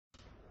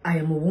I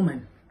am a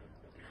woman,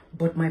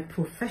 but my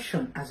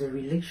profession as a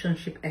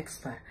relationship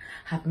expert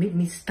have made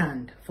me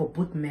stand for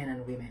both men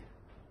and women.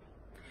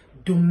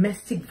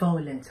 Domestic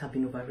violence have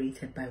been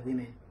overrated by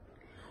women.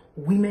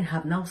 Women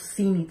have now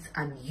seen it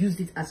and used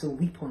it as a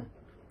weapon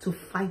to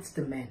fight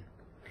the men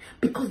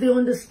because they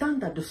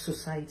understand that the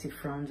society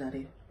frowns at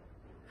it.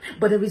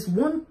 But there is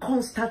one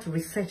constant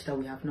research that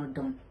we have not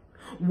done.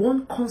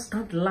 One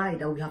constant lie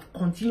that we have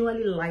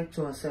continually lied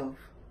to ourselves.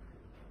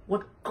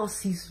 What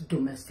causes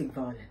domestic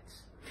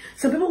violence?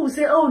 Some people will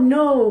say, oh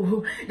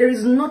no, there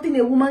is nothing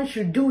a woman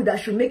should do that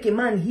should make a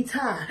man hit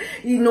her.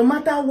 No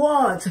matter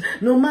what,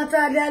 no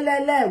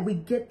matter we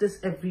get this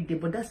every day,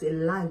 but that's a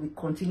lie we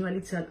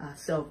continually tell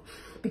ourselves.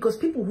 Because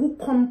people who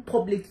come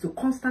public to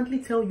constantly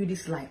tell you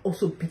this lie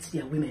also beat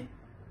their women.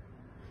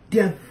 They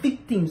are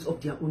victims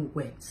of their own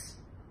words.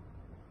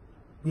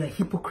 We are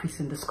hypocrites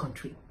in this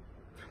country.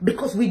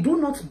 Because we do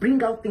not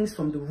bring out things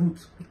from the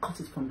roots, we cut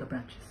it from the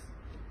branches.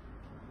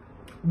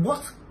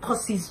 What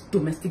causes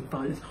domestic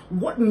violence?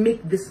 What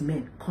makes these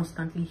men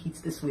constantly hit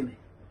these women?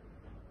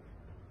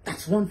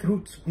 That's one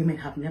truth women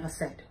have never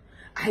said.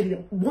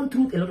 One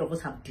truth a lot of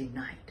us have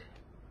denied.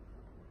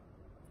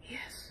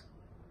 Yes.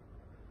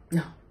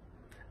 Now,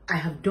 I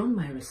have done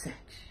my research.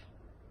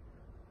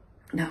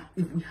 Now,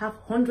 if we have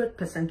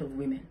 100% of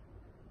women,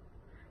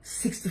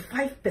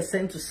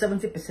 65% to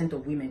 70%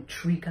 of women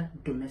trigger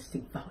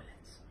domestic violence.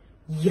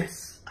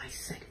 Yes, I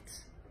said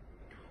it.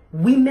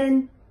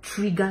 Women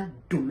trigger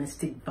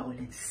domestic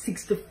violence.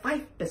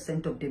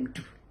 65% of them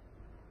do.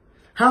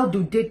 How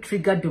do they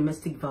trigger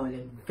domestic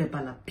violence?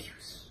 Verbal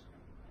abuse.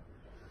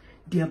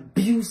 They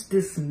abuse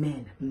these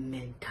men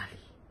mentally.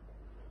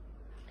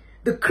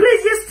 The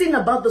craziest thing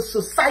about the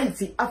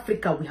society,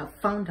 Africa, we have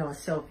found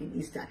ourselves in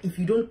is that if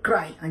you don't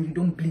cry and you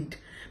don't bleed,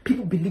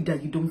 people believe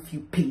that you don't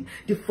feel pain.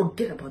 They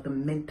forget about the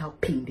mental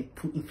pain they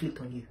inflict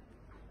on you.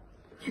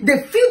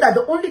 They feel that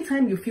the only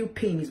time you feel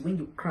pain is when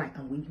you cry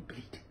and when you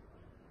bleed.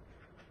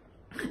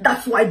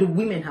 That's why the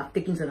women have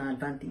taken an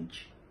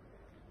advantage.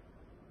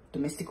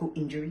 Domestic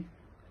injury,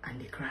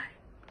 and they cry.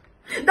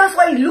 That's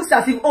why it looks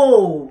as if,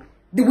 oh,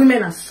 the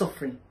women are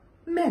suffering.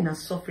 Men are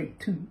suffering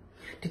too.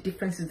 The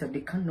difference is that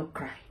they cannot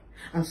cry.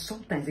 And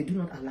sometimes they do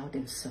not allow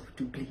themselves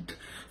to bleed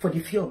for the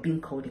fear of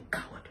being called a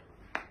coward.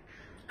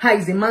 How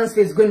is a man's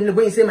face going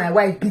to say, my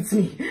wife beats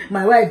me,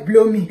 my wife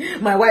blow me,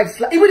 my wife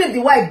slap? Even if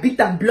the wife beat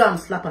and blow and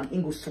slap him,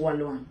 he go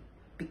swallow him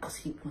because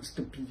he wants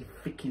to be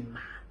a freaking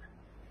man.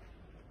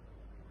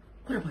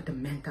 What about the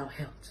mental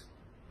health?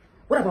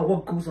 What about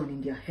what goes on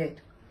in their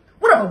head?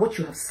 What about what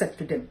you have said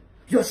to them?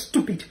 You're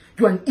stupid,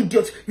 you're an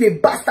idiot, you're a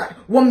bastard,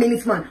 1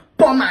 minute man,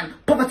 poor man,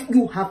 poverty.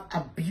 You have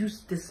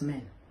abused this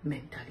man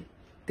mentally.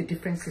 The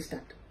difference is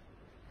that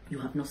you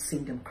have not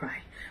seen them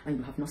cry and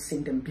you have not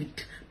seen them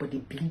bleed, but they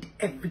bleed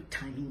every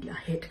time in their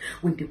head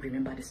when they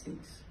remember these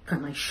things.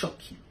 Can I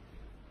shock you?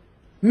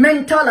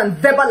 Mental and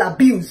verbal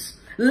abuse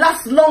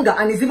lasts longer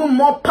and is even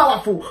more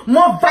powerful,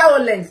 more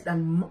violent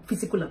than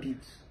physical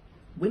abuse.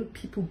 When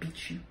people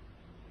beat you,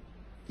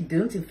 if they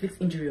don't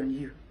inflict injury on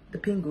you, the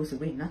pain goes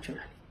away naturally.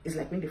 It's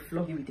like when they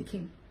flog you with a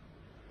cane.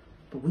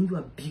 But when you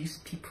abuse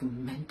people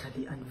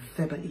mentally and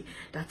verbally,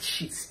 that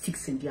shit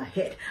sticks in their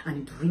head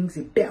and it rings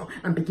a bell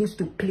and begins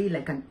to play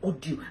like an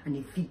audio and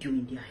a video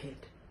in their head.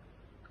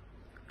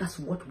 That's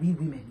what we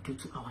women do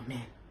to our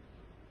men.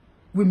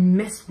 We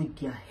mess with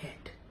their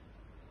head.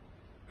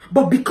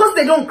 But because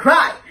they don't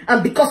cry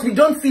and because we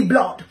don't see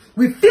blood,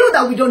 we feel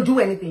that we don't do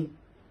anything.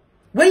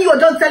 When you are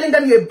done telling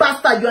them you're a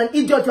bastard, you're an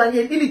idiot, you're an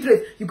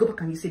illiterate, you go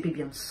back and you say,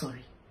 baby, I'm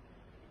sorry.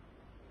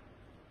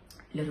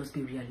 Let us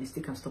be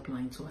realistic and stop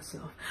lying to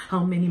ourselves.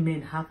 How many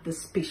men have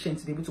this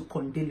patience to be able to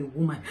condemn a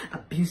woman,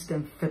 abuse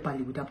them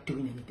verbally without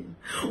doing anything?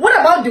 What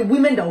about the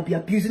women that will be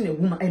abusing a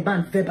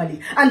man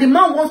verbally, and the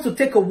man wants to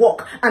take a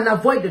walk and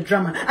avoid the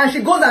drama, and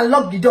she goes and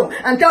locks the door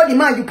and tell the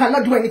man, you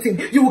cannot do anything,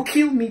 you will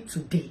kill me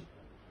today.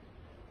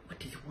 What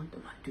do you want the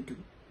man to do?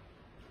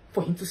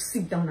 For him to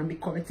sit down and be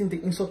correcting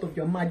the insult of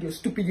your man, you're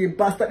stupid, you're a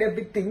bastard,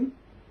 everything?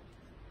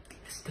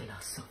 Let's tell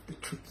ourselves the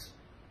truth.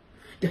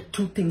 There are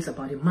two things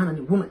about a man and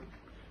a woman.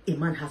 A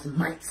man has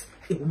might,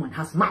 a woman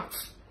has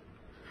mouth.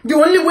 The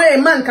only way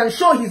a man can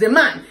show he's a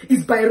man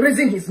is by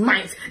raising his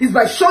might, is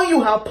by showing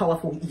you how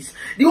powerful he is.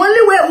 The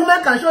only way a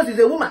woman can show she's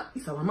a woman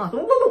is our mouth.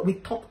 No, we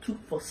talk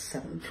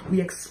 247.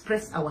 We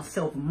express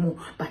ourselves more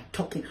by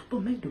talking,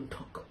 but men don't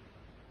talk.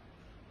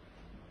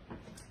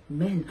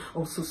 Men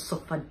also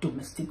suffer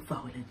domestic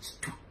violence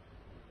too.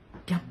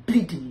 They are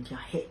bleeding in their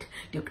head.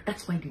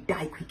 That's why they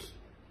die quickly.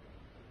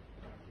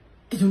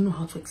 They don't know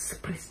how to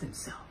express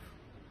themselves.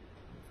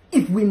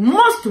 If we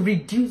must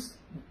reduce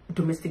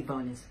domestic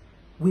violence,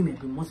 women,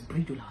 we must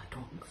bridle our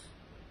tongues.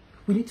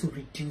 We need to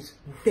reduce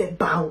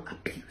verbal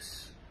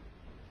abuse.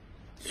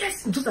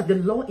 Yes, just that the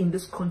law in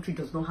this country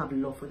does not have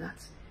law for that.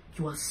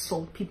 You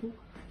assault people,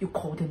 you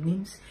call them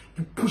names,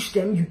 you push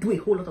them, you do a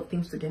whole lot of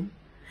things to them.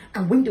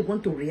 And when they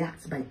want to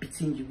react by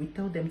beating you, we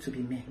tell them to be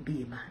men,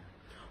 be a man.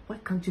 Why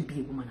can't you be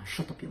a woman and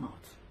shut up your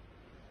mouth?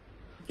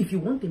 If you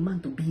want a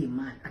man to be a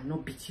man and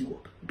not beat you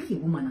up, be a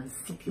woman and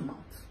zip your mouth.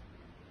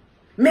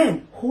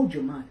 Men, hold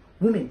your man,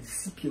 Women,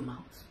 zip your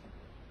mouth.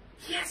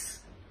 Yes.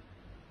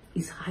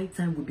 It's high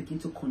time we begin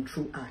to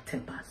control our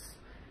tempers.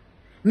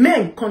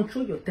 Men,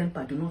 control your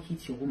temper. Do not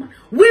hit your woman.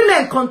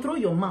 Women, control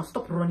your mouth.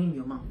 Stop running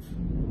your mouth.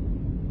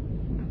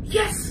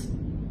 Yes.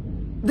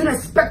 Don't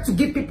expect to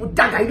give people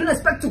dagger. You don't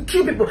expect to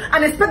kill people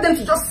and expect them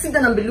to just sit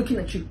down and be looking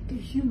at you. They're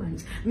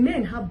humans.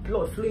 Men have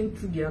blood flowing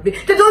through their veins.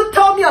 They don't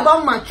tell me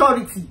about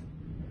maturity.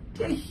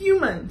 They're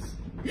humans.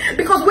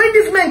 Because when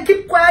these men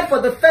keep quiet for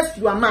the first,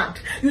 you are mad.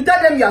 You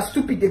tell them you are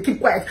stupid, they keep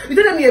quiet. You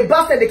tell them you're a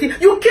bastard,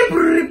 you keep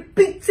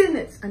repeating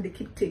it and they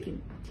keep taking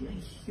it. They are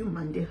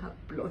human. They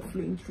have blood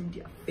flowing through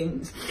their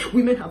veins.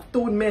 Women have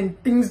told men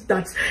things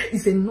that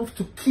is enough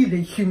to kill a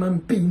human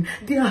being.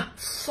 They are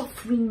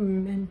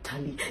suffering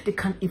mentally. They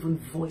can't even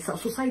voice. Our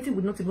society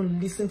would not even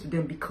listen to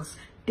them because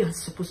they are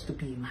supposed to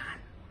be a man.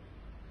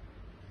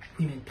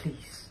 Women,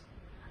 please,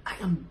 I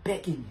am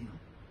begging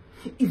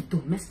you, if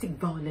domestic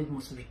violence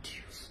must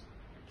reduce,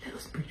 let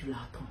us bridle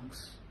our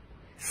tongues.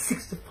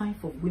 65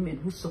 for women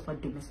who suffer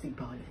domestic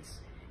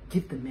violence.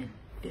 Give the men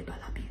verbal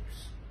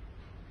abuse.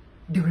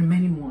 The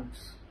remaining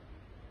ones,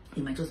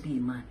 it might just be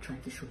a man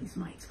trying to show his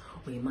might,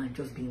 or a man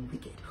just being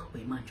wicked, or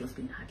a man just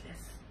being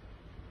heartless.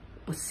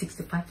 But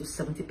 65 to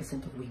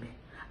 70% of women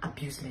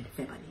abuse men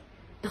verbally.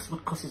 That's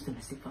what causes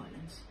domestic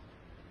violence.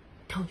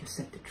 Tell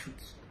yourself the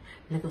truth.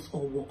 Let us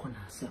all work on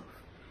ourselves.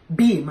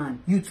 Be a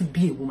man, you too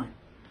be a woman.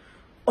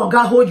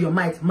 Oga, hold your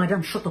might.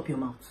 Madam, shut up your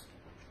mouth.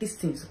 This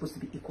thing is supposed to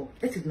be equal.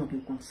 Let it not be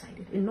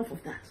one-sided. Enough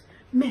of that.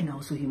 Men are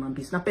also human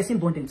beings. Now, person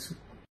born them too.